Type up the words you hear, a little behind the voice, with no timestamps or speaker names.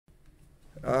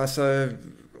So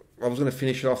I was going to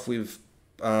finish off with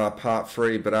part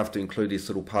 3, but I have to include this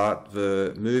little part.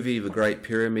 The movie, The Great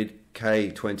Pyramid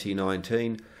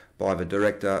K2019, by the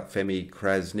director Fehmi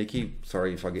Krasniqi.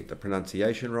 Sorry if I get the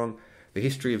pronunciation wrong. The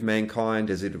history of mankind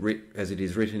as it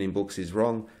is written in books is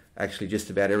wrong. Actually, just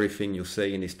about everything you'll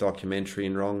see in this documentary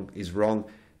is wrong.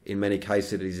 In many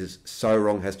cases, it is so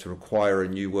wrong as to require a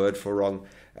new word for wrong.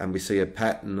 And we see a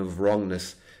pattern of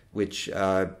wrongness, which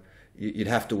you'd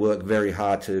have to work very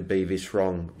hard to be this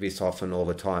wrong this often all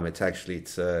the time. It's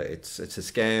a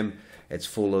scam. It's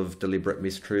full of deliberate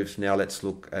mistruths. Now let's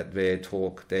look at their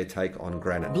take on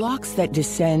granite. Blocks that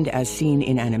descend as seen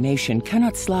in animation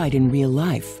cannot slide in real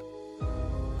life.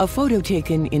 A photo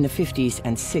taken in the 50s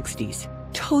and 60s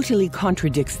totally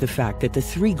contradicts the fact that the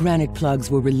 3 granite plugs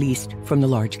were released from the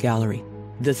large gallery.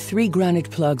 The 3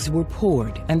 granite plugs were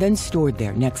poured and then stored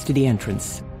there next to the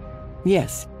entrance.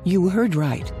 Yes, you heard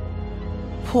right.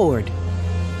 Poured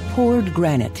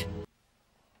granite.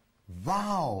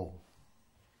 Wow!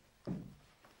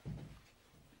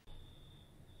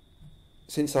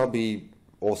 Since I'll be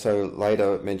also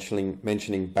later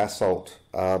mentioning basalt,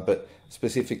 but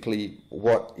specifically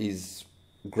what is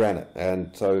granite.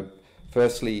 And so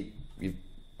firstly,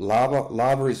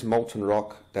 lava is molten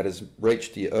rock that has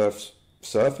reached the Earth's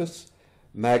surface.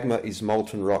 Magma is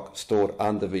molten rock stored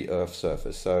under the Earth's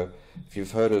surface. So if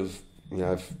you've heard of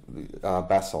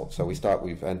basalt, so we start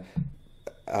with, and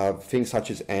things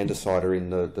such as andesite are in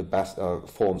the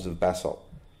forms of basalt.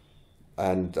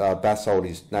 And basalt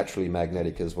is naturally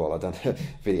magnetic as well. I don't know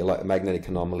video like magnetic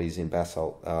anomalies in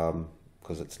basalt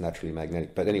because it's naturally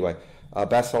magnetic. But anyway,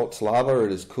 basalt's lava.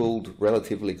 It is cooled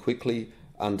relatively quickly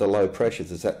under low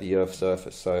pressures. It's at the Earth's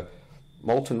surface. So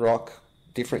molten rock,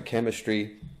 different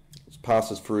chemistry,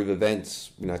 passes through the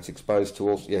vents. It's exposed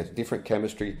to different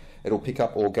chemistry. It'll pick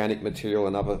up organic material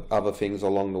and other things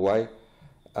along the way.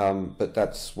 But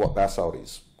that's what basalt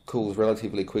is. Cools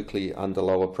relatively quickly under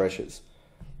lower pressures.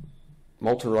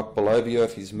 Molten rock below the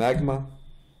Earth is magma.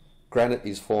 Granite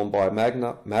is formed by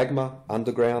magma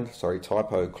underground. Sorry,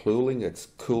 typo, cooling.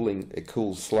 It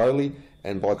cools slowly,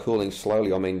 and by cooling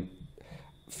slowly I mean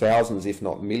thousands, if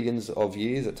not millions of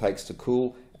years it takes to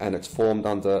cool, and it's formed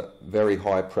under very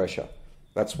high pressure.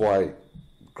 That's why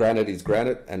granite is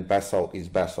granite and basalt is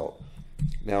basalt.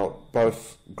 Now,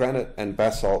 both granite and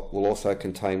basalt will also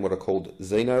contain what are called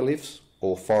xenoliths,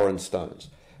 or foreign stones.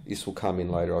 This will come in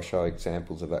later. I'll show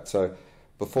examples of that. So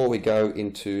before we go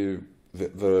into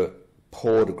the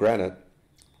poured granite,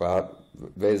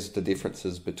 there's the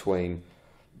differences between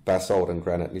basalt and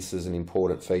granite. This is an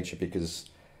important feature because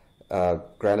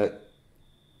granite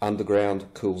underground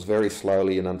cools very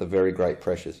slowly and under very great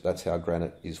pressures. That's how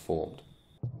granite is formed.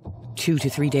 2 to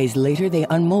 3 days later, they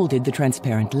unmolded the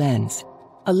transparent lens.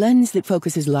 A lens that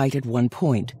focuses light at one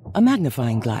point, a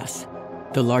magnifying glass.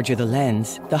 The larger the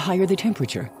lens, the higher the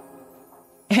temperature.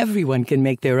 Everyone can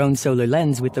make their own solar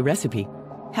lens with the recipe.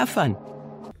 Have fun.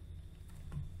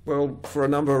 Well, for a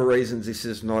number of reasons, this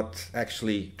is not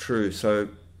actually true. So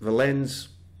the lens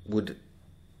would,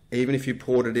 even if you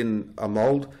poured it in a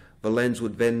mold, the lens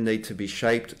would then need to be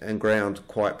shaped and ground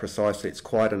quite precisely. It's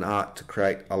quite an art to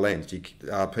create a lens.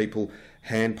 People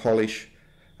hand polish,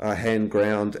 hand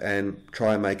ground, and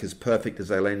try and make as perfect as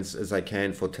a lens as they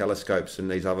can for telescopes and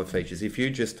these other features. If you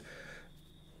just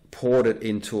poured it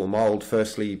into a mold,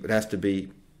 firstly it has to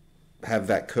have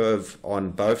that curve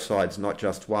on both sides, not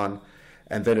just one,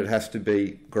 and then it has to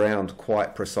be ground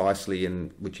quite precisely,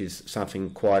 which is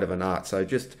something quite of an art. So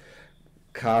just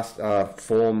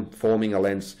forming a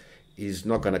lens is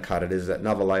not going to cut it. There's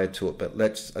another layer to it, but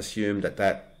let's assume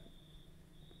that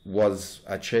was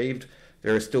achieved.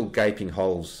 There are still gaping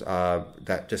holes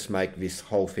that just make this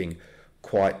whole thing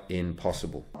quite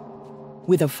impossible.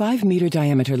 With a 5-meter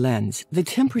diameter lens, the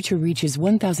temperature reaches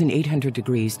 1,800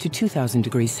 degrees to 2,000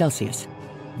 degrees Celsius.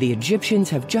 The Egyptians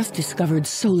have just discovered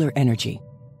solar energy.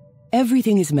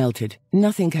 Everything is melted,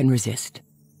 nothing can resist.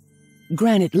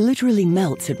 Granite literally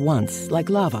melts at once, like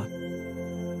lava.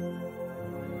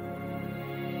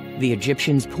 The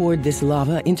Egyptians poured this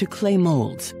lava into clay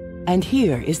molds. And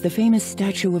here is the famous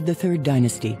statue of the 3rd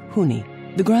dynasty, Huni,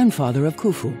 the grandfather of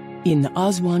Khufu, in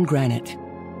Aswan granite.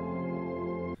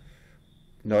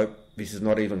 Nope, this is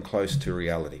not even close to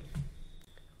reality.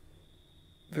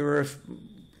 There are a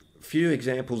few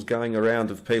examples going around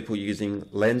of people using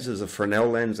lenses. A Fresnel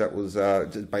lens that was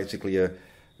basically a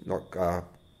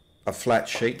flat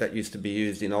sheet that used to be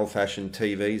used in old-fashioned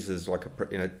TVs as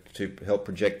to help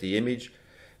project the image.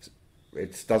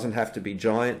 It doesn't have to be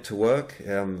giant to work.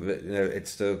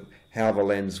 It's how the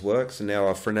lens works. And now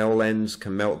a Fresnel lens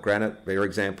can melt granite. There are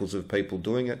examples of people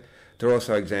doing it. there are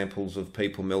also examples of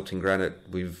people melting granite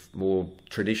with more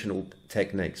traditional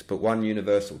techniques. But one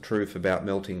universal truth about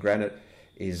melting granite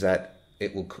is that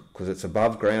it will, because it's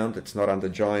above ground, it's not under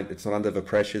the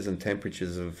pressures and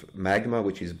temperatures of magma,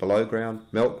 which is below ground.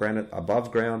 Melt granite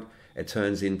above ground, it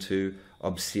turns into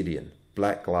obsidian,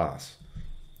 black glass.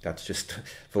 That's just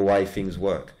the way things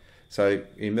work. So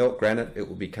you melt granite, it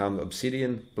will become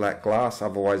obsidian, black glass,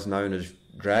 otherwise known as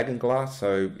dragon glass.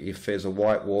 So if there's a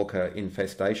white walker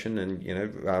infestation and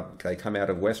they come out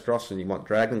of Westeros and you want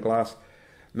dragon glass,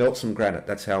 melt some granite.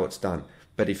 That's how it's done.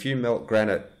 But if you melt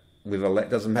granite with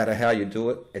doesn't matter how you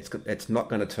do it, it's not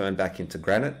going to turn back into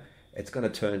granite. It's going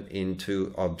to turn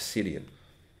into obsidian.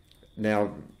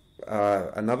 Now,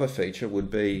 another feature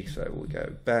would be, so we'll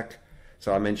go back.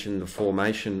 So I mentioned the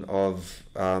formation of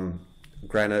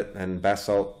granite and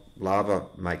basalt. Lava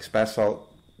makes basalt.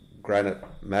 Granite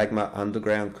magma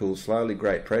underground cools slowly,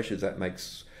 great pressures, that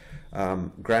makes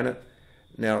granite.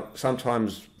 Now,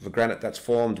 sometimes the granite that's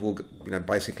formed will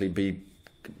basically be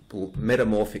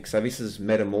metamorphic. So this is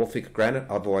metamorphic granite,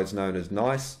 otherwise known as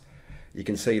gneiss. You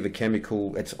can see the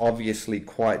chemical, it's obviously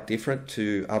quite different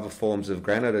to other forms of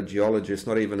granite. A geologist,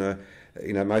 not even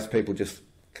most people just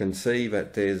can see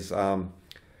that there's a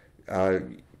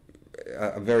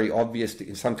very obvious,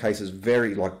 in some cases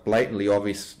very blatantly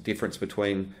obvious difference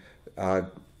between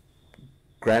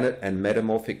granite and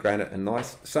metamorphic granite and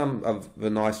gneiss. Some of the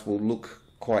gneiss will look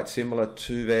quite similar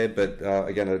to there, but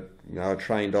again, a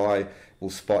trained eye will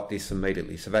spot this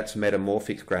immediately. So that's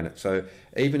metamorphic granite. So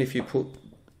even if you put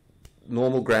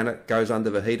normal granite, goes under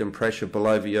the heat and pressure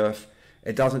below the earth,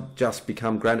 it doesn't just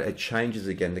become granite, it changes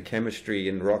again. The chemistry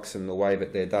in rocks and the way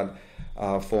that they're done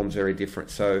forms very different.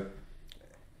 So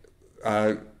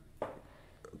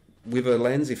with a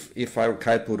lens, if I were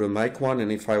capable to make one,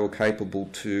 and if I were capable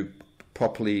to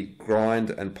properly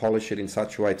grind and polish it in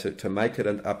such a way to make it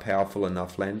a powerful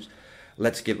enough lens,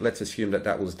 let's assume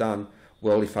that was done.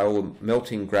 Well, if I were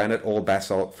melting granite or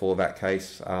basalt for that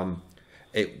case,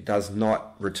 it does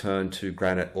not return to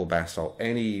granite or basalt.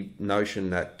 Any notion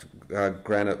that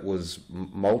granite was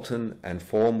molten and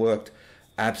formworked,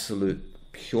 absolute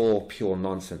pure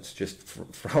nonsense. Just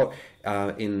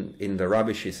in the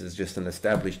rubbish, this is just an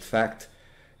established fact,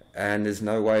 and there's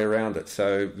no way around it.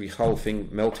 So the whole thing,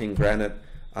 melting granite,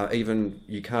 even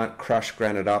you can't crush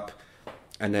granite up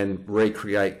and then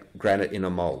recreate granite in a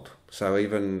mold. So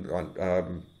even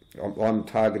I'm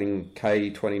targeting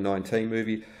K2019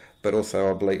 movie, but also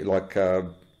I believe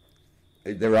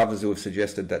there are others who have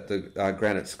suggested that the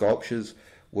granite sculptures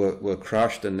were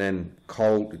crushed and then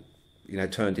cold,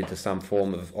 turned into some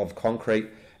form of concrete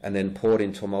and then poured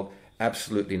into a mold.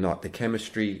 Absolutely not. The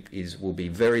chemistry will be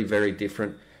very, very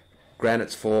different.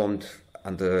 Granite's formed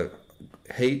under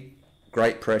heat,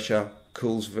 great pressure,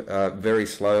 cools very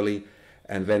slowly,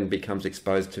 and then becomes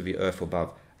exposed to the earth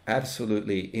above.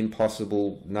 Absolutely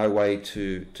impossible, no way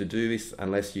to do this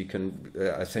unless you can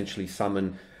essentially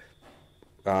summon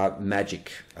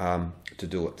magic to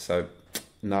do it. So,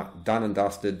 no, done and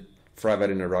dusted, throw that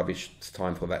in the rubbish, it's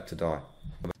time for that to die.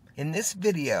 In this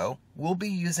video, we'll be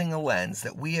using a lens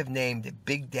that we have named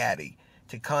Big Daddy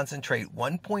to concentrate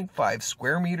 1.5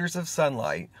 square meters of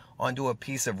sunlight onto a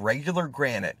piece of regular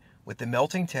granite with the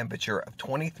melting temperature of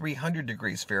 2300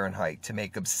 degrees Fahrenheit to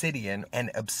make obsidian and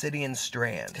obsidian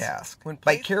strands.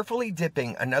 By carefully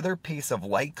dipping another piece of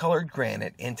light-colored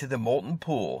granite into the molten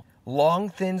pool, long,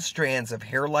 thin strands of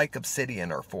hair-like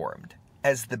obsidian are formed.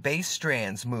 As the base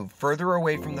strands move further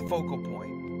away from the focal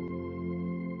point,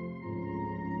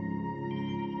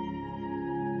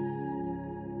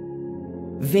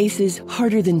 vases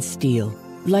harder than steel,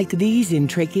 like these in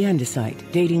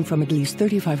trachyandesite, dating from at least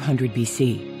 3500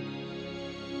 BC.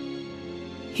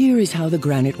 Here is how the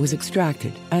granite was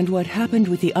extracted and what happened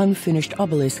with the unfinished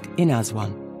obelisk in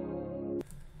Aswan.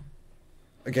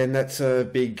 Again, that's a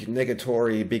big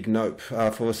negatory, big nope.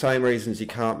 For the same reasons you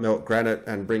can't melt granite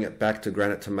and bring it back to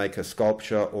granite to make a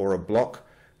sculpture or a block,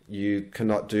 you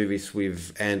cannot do this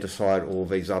with andesite or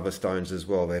these other stones as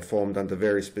well. They're formed under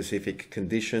very specific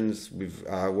conditions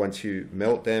once you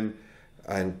melt them,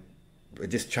 and it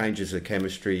just changes the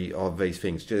chemistry of these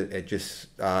things. It just,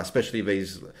 especially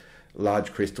these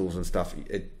large crystals and stuff,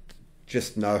 it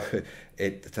just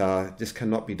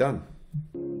cannot be done.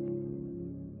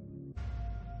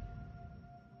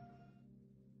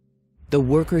 The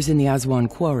workers in the Aswan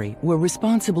quarry were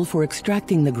responsible for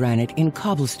extracting the granite in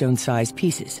cobblestone-sized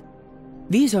pieces.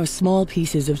 These are small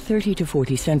pieces of 30 to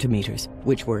 40 centimeters,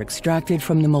 which were extracted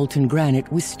from the molten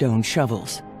granite with stone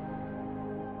shovels.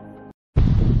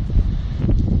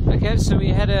 Okay, so we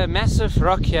had a massive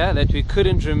rock here that we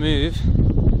couldn't remove.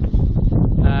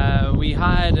 We We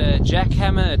hired a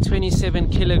jackhammer, a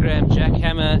 27 kilogram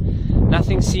jackhammer.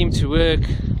 Nothing seemed to work.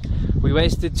 We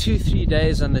wasted 2-3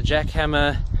 days on the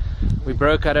jackhammer. We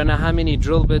broke I don't know how many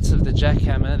drill bits of the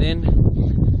jackhammer.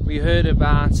 Then we heard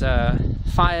about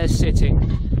fire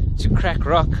setting to crack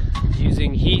rock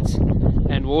using heat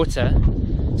and water.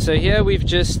 So here we've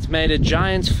just made a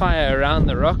giant fire around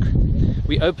the rock.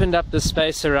 We opened up the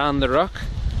space around the rock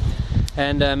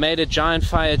and made a giant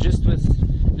fire just with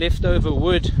leftover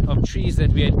wood of trees that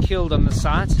we had killed on the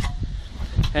site.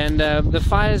 And the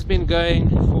fire's been going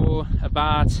for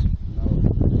about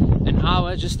an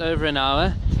hour, just over an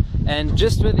hour, and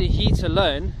just with the heat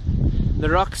alone the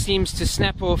rock seems to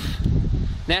snap off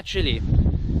naturally.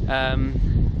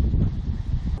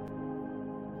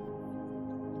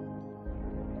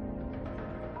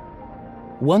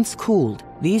 Once cooled,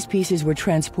 these pieces were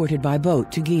transported by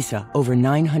boat to Giza, over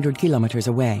 900 kilometers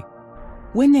away.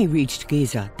 When they reached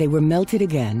Giza, they were melted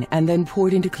again and then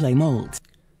poured into clay molds.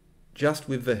 Just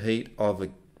with the heat of a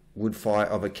wood fire,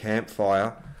 of a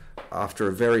campfire, after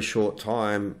a very short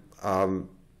time, the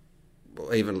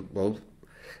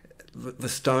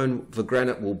stone, the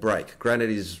granite will break. Granite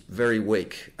is very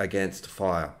weak against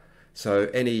fire. So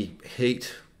any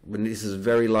heat, when this is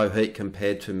very low heat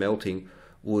compared to melting,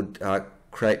 would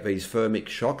create these thermic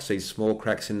shocks, these small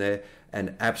cracks in there,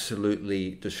 and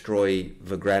absolutely destroy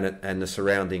the granite and the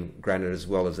surrounding granite as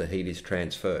well as the heat is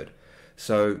transferred.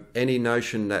 So any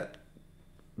notion that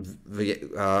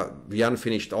the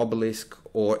unfinished obelisk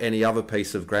or any other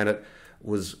piece of granite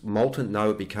was molten,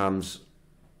 no, it becomes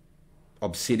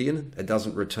obsidian. It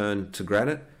doesn't return to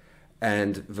granite,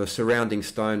 and the surrounding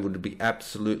stone would be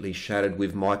absolutely shattered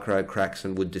with micro cracks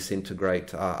and would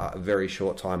disintegrate a very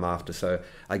short time after. So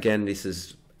again, this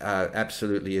is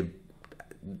absolutely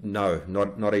no,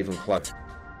 not even close.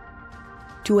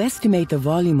 To estimate the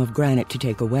volume of granite to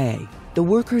take away, the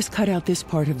workers cut out this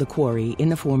part of the quarry in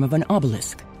the form of an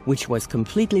obelisk, which was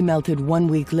completely melted 1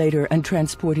 week later and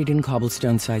transported in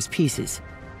cobblestone-sized pieces.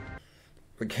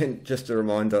 Again, just a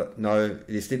reminder, no,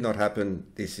 this did not happen.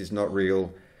 This is not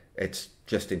real. It's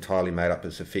just entirely made up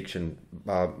as a fiction.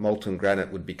 Molten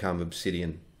granite would become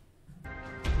obsidian.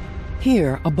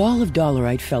 Here, a ball of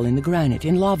dolerite fell in the granite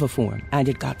in lava form, and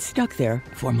it got stuck there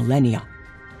for millennia.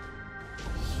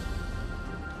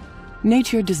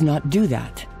 Nature does not do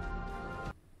that.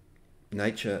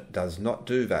 Nature does not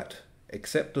do that,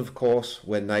 except of course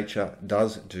when nature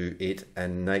does do it,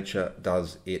 and nature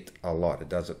does it a lot. It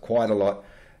does it quite a lot,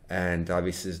 and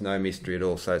this is no mystery at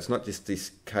all. So it's not just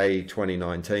this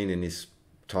K2019 in this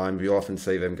time. You often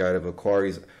see them go to the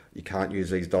quarries. You can't use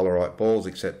these dolerite balls,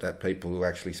 except that people who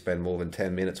actually spend more than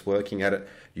 10 minutes working at it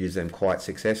use them quite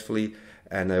successfully,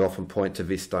 and they often point to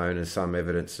this stone as some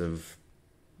evidence of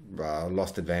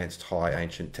lost advanced high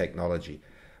ancient technology.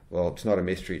 Well, it's not a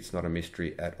mystery. It's not a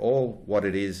mystery at all. What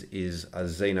it is a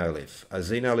xenolith. A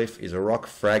xenolith is a rock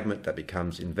fragment that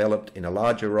becomes enveloped in a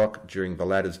larger rock during the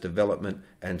latter's development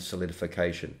and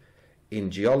solidification.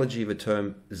 In geology, the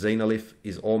term xenolith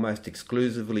is almost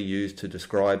exclusively used to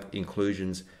describe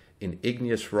inclusions in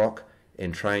igneous rock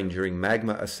entrained during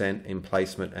magma ascent,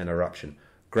 emplacement and eruption.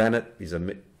 Granite is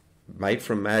made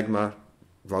from magma,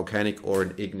 volcanic or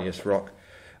an igneous rock.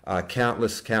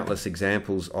 Countless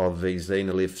examples of these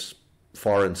xenoliths,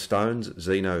 foreign stones,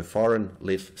 xeno foreign,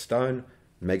 lith stone,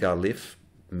 megalith,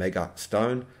 mega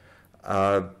stone,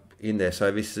 in there.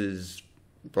 So this is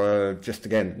just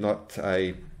again not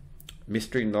a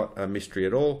mystery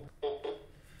at all.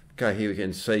 Okay, here we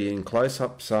can see in close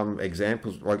up some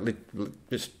examples, like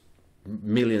just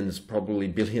millions, probably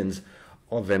billions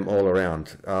of them all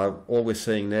around. All we're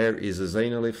seeing there is a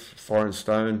xenolith, foreign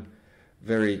stone.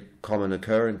 Very common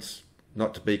occurrence,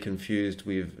 not to be confused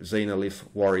with xenolith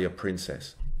warrior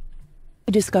princess.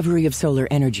 The discovery of solar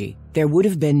energy, there would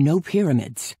have been no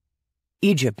pyramids.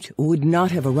 Egypt would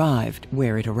not have arrived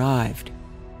where it arrived.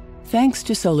 Thanks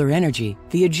to solar energy,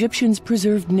 the Egyptians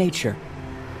preserved nature.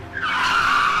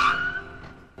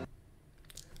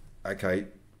 Okay,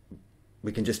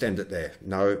 we can just end it there.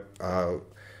 No,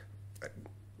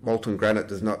 molten granite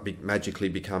does not magically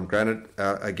become granite.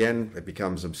 Again, it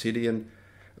becomes obsidian.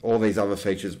 All these other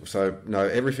features. So, no,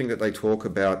 everything that they talk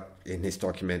about in this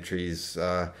documentary is,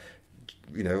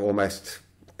 almost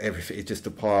everything. It's just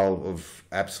a pile of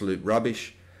absolute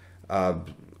rubbish.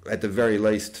 At the very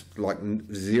least, like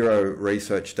zero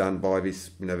research done by this.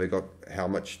 They got how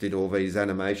much did all these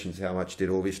animations, how much did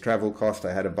all this travel cost.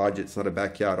 They had a budget. It's not a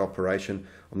backyard operation.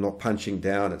 I'm not punching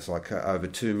down. It's like over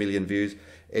 2 million views.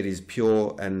 It is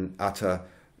pure and utter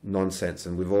nonsense,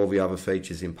 and with all the other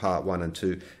features in part 1 and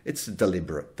 2, it's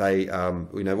deliberate. They,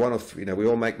 we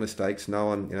all make mistakes. No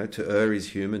one, to err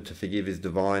is human, to forgive is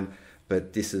divine.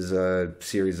 but this is a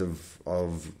series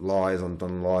of lies on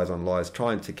lies on lies,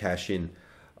 trying to cash in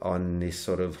on this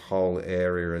sort of whole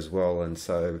area as well. And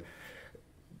so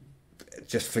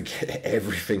just forget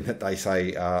everything that they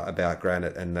say about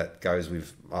granite, and that goes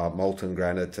with molten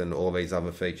granite and all these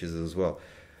other features as well.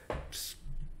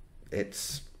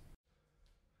 It's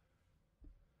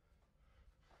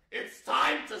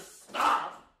time to stop.